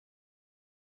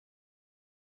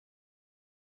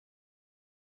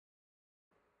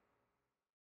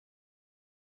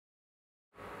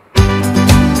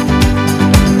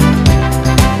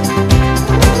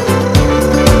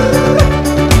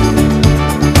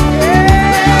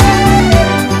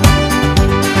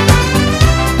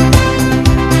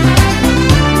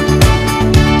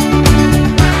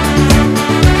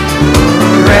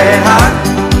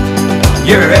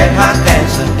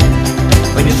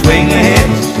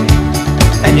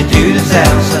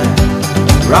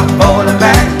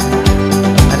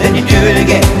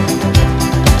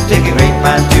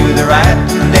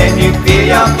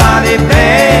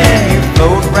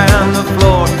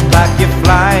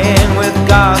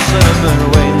summer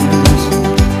winds.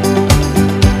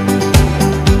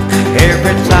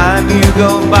 Every time you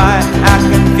go by, I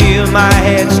can feel my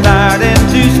head starting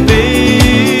to spin.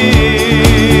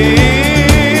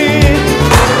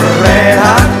 Red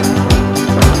hot,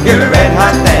 you're a red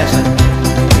hot dancer.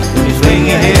 When you swing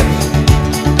your hips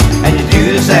and you do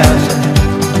the salsa,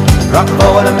 rock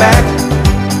forward and back,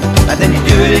 and then you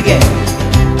do it again.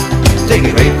 Take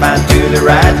a grapevine to the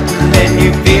right, and then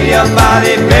you feel your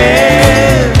body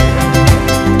bend.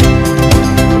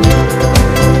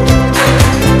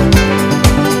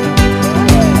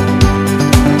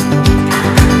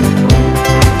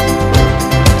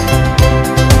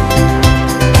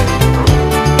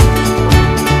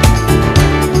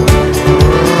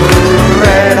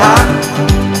 Red hot,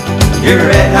 you're a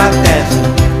red hot dancer.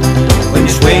 When you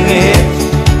swing your hips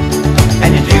and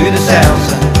you do the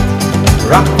salsa,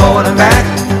 rock forward and back,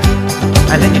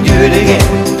 and then you do it again.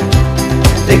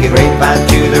 Take a grapevine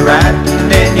to the right,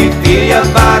 and then you feel your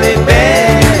body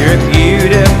bend. You're a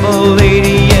beautiful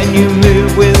lady, and you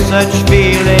move with such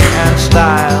feeling and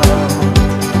style.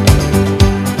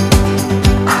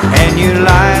 And you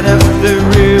light up the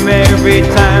room every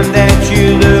time that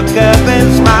you look up and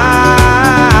smile.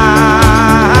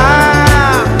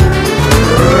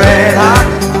 Red hot,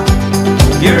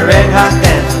 you're a red hot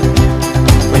dancer.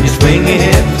 When you swing your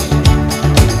hips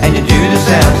and you do the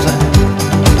salsa,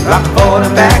 rock forward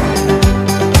and back,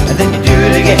 and then you do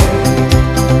it again.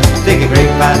 Take a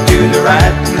grapevine to the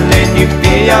right, and then you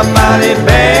feel your body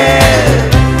bend.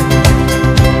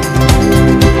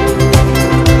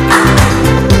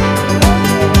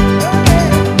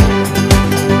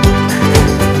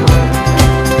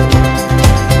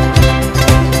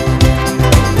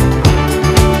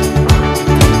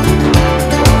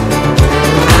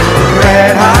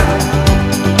 Red hot,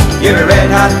 you're a red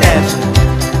hot dancer.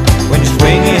 When you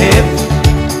swing your hips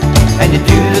and you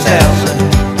do the salsa,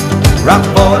 rock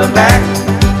forward and back,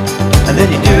 and then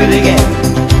you do it again.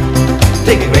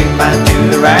 Take a grapevine to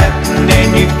the right, and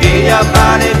then you feel your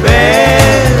body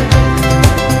bend.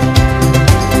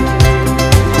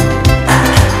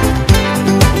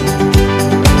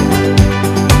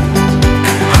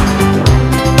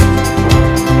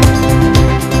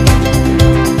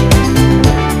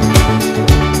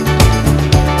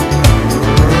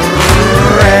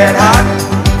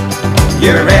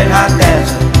 You're a red hot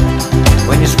dancer.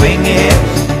 When you swing your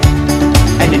hips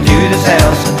and you do the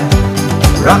salsa,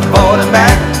 rock forward and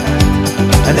back,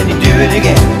 and then you do it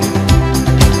again.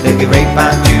 Take a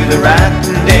grapevine to the right,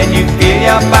 and then you feel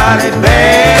your body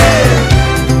bend.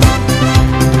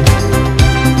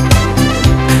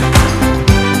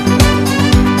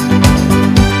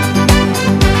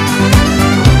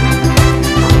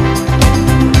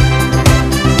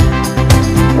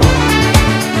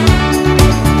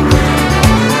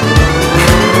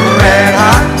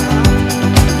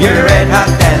 You're a red hot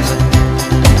dancer.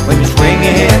 When you swing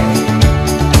your hips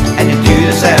and you do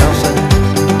the salsa,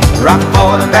 rock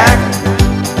forward and back,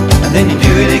 and then you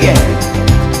do it again.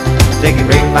 Take a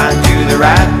grapevine to the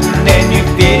right, and then you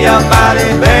feel your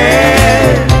body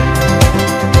bend.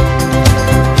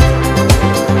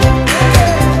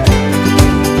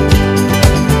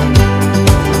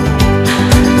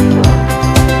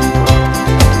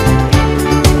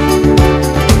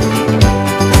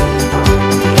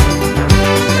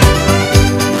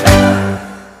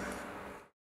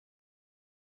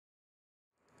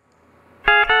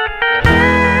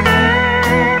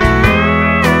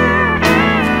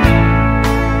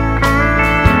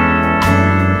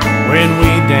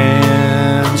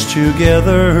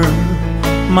 Together,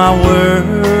 my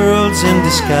world's in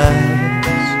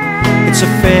disguise. It's a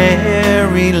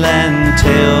fairyland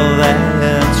tale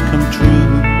that's come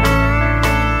true.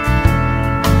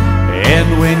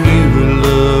 And when you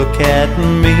look at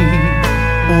me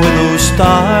with those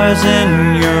stars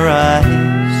in your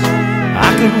eyes, I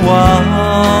could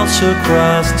waltz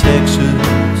across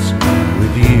Texas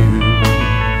with you.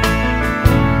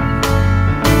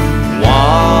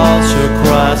 Waltz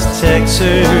across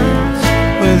Texas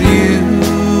with you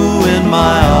in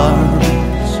my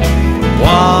arms.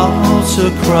 Waltz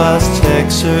across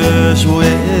Texas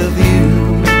with you.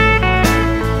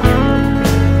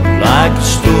 Like a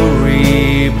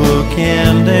storybook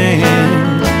ending,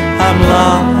 I'm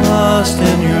lost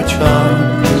in your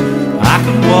charms. I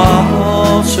could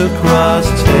waltz across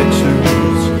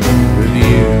Texas with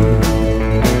you.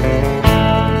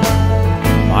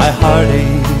 My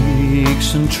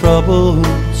heartaches and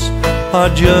troubles are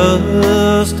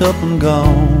just up and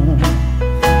gone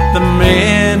the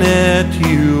minute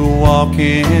you walk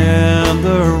in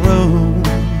the room.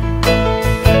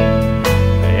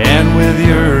 And with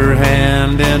your hand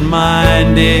hand in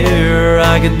mine, dear,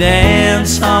 I could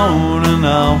dance on and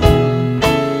on,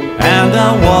 and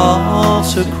I'll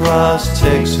waltz across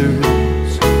Texas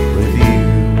with you.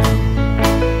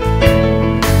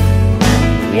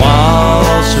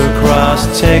 Waltz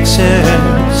across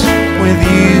Texas with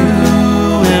you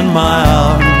in my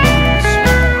arms.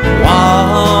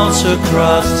 Waltz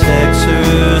across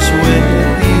Texas with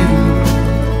you.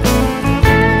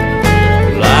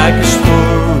 Like a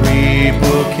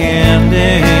storybook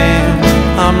ending,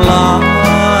 I'm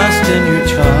lost in your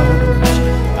charms.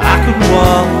 I could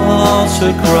waltz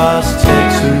across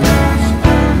Texas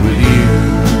with you.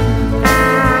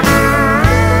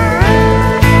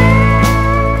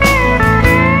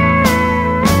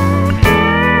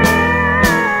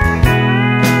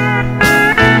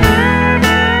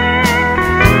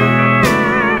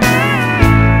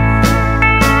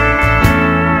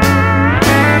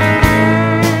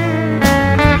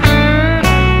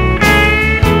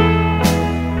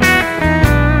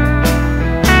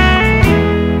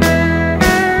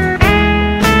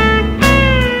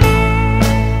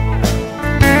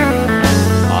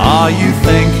 Are you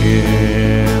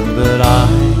thinking that I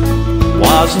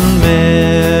wasn't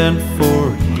meant for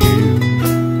you?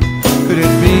 Could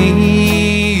it be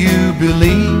you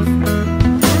believe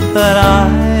that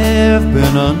I've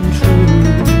been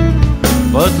untrue?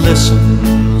 But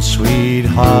listen,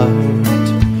 sweetheart,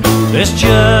 this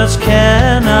just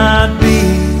cannot be,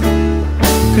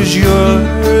 'cause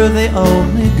you're the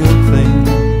only good thing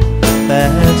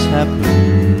that's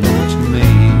happened to me.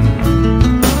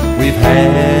 We've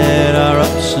had our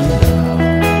ups and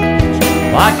downs,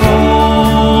 like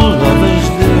all lovers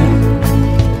do,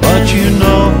 but you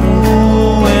know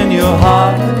in your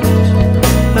heart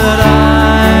that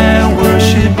I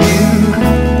worship you.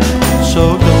 So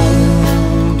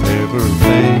don't ever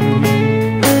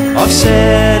think of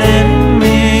setting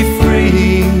me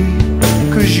free,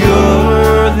 'cause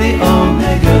you're the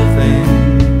only good thing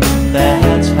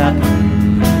that's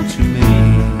happened to me.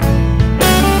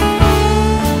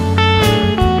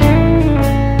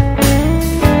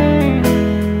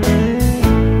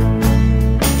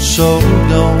 So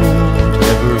don't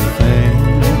ever think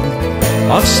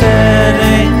of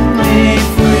setting me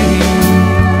free,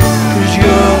 'cause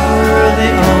you're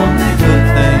the only good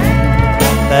thing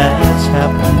that's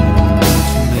happened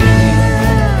to me.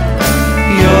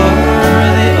 You're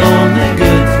the only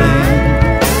good thing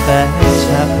that's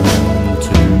happened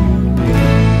to me.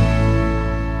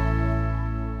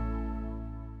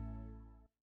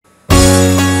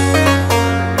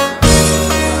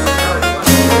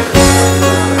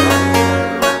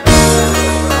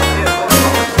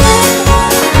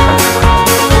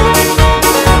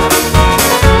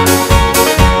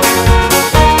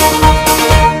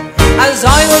 As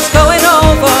I was going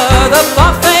over the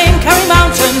far-famed Kerry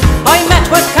Mountain, I met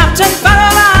with Captain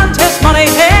Farrell and his money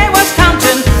he was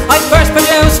counting. I first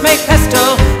produced me pistol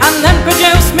and then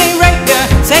produced me rapier,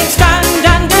 saying stand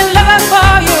and deliver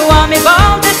for you on me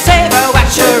balded saber. Whack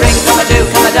your ring, come a do,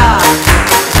 come a da.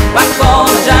 Whack for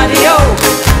my daddy-o,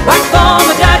 whack for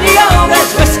my daddy-o,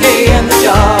 there's whiskey in the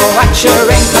jar. Whack your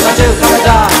ring, come a do, come a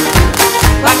da.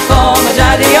 Whack for my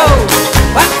daddy-o,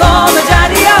 whack for my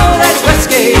daddy-o, there's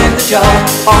whiskey in the jar.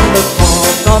 On the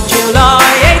 4th of July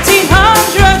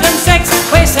 1806,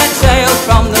 we set sail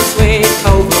from the sweet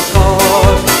Cove of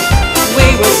Cork. We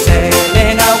were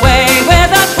sailing away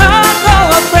with a cargo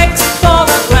of bricks for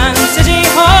the Grand City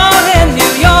Hall in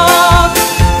New York.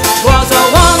 'Twas a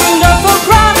wonderful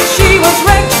craft, she was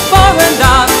rigged fore and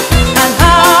aft, and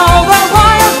how the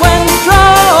wild wind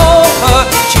drove her.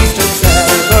 She stood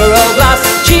several blasts,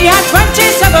 she had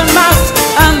 27 masts,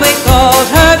 and we called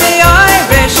her the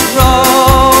Irish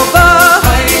Rover.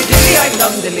 Hi dilly I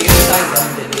lum dilly I lum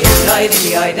dilly I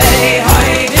dilly I day. Hi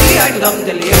dilly I lum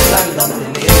dilly I lum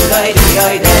dilly I dilly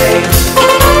I day.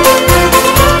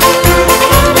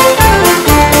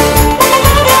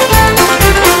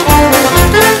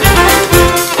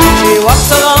 She walks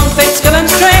along Fitzgibbon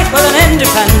Street with an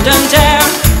independent air,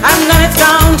 and then it's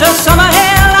down to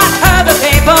Summerhill. At her the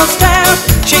people stare.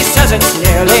 She says it's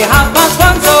nearly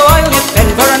 1:30, so I'll nip in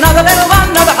for another little one.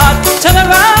 Another hot to the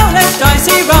round, it's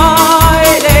Dicey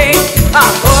Riley.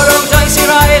 Ah, poor old Dicey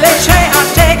Riley, she had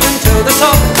taken to the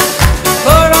soap.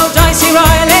 Poor old Dicey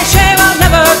Riley, she will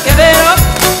never give it up.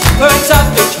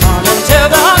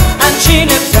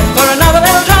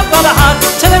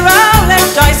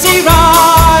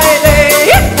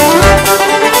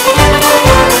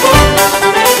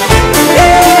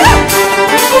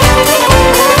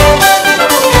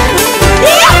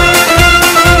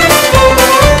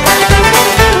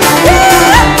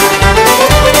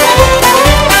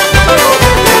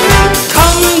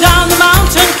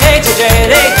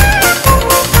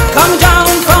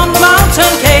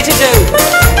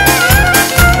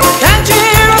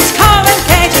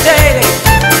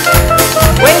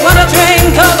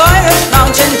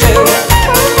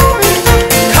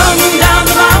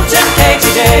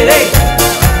 lady,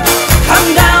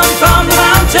 come down from the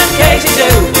mountain, Katie do.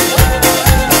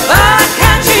 Ah,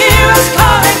 can't you hear us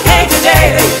calling Katie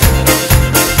Daly?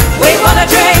 We want a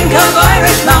drink of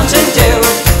Irish Mountain Dew.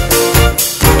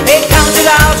 He counted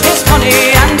out his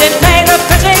money and it made a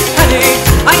pretty penny.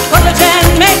 I put it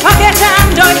in my pocket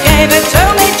and I gave it to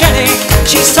me Jenny.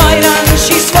 She sighed and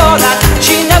she swore that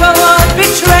she never would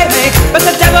betray me, but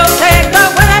the devil take the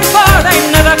women for they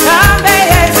never can be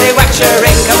easy. Whack your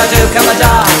ring, come a do, come a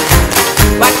da.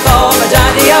 Whack for my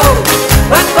daddy-o,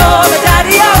 whack for my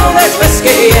daddy-o. There's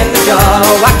whiskey in the jar.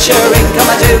 Whack your ring,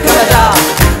 come a do, come a da.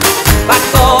 Whack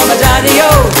for my daddy-o,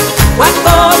 whack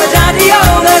for my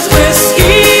daddy-o. There's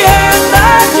whiskey in the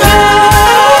jar.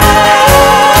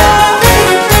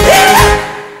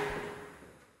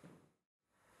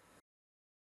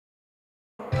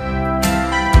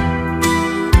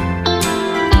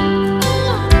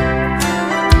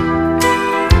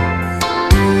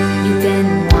 You've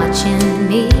been watching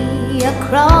me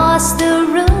across the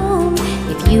room.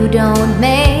 If you don't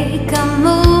make a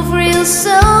move real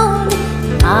soon,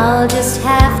 I'll just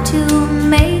have to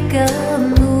make a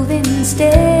move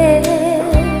instead.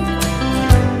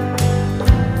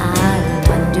 I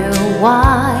wonder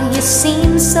why you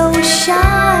seem so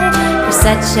shy. You're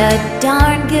such a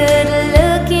darn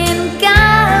good-looking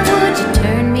guy. Would you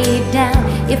turn me down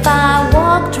if I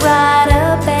walked right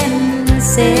up and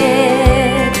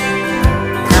said,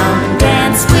 come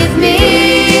dance with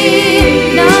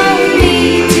me? No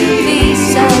need to be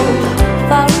so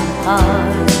far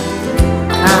apart.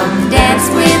 Come dance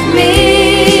with me,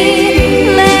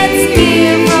 let's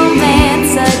give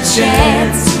romance a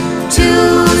chance to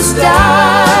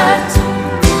start.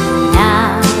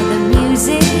 Now the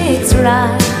music's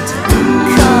right,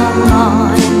 come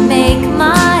on and make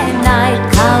my night.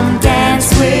 Come dance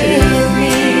with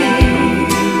me.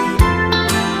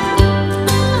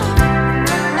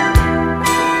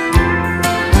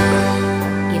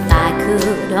 If I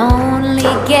could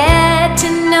only get to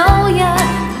know ya,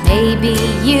 maybe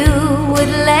you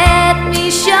would let me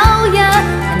show ya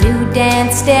a new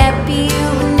dance step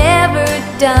you've never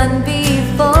done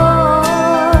before.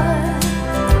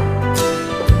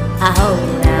 I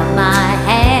hope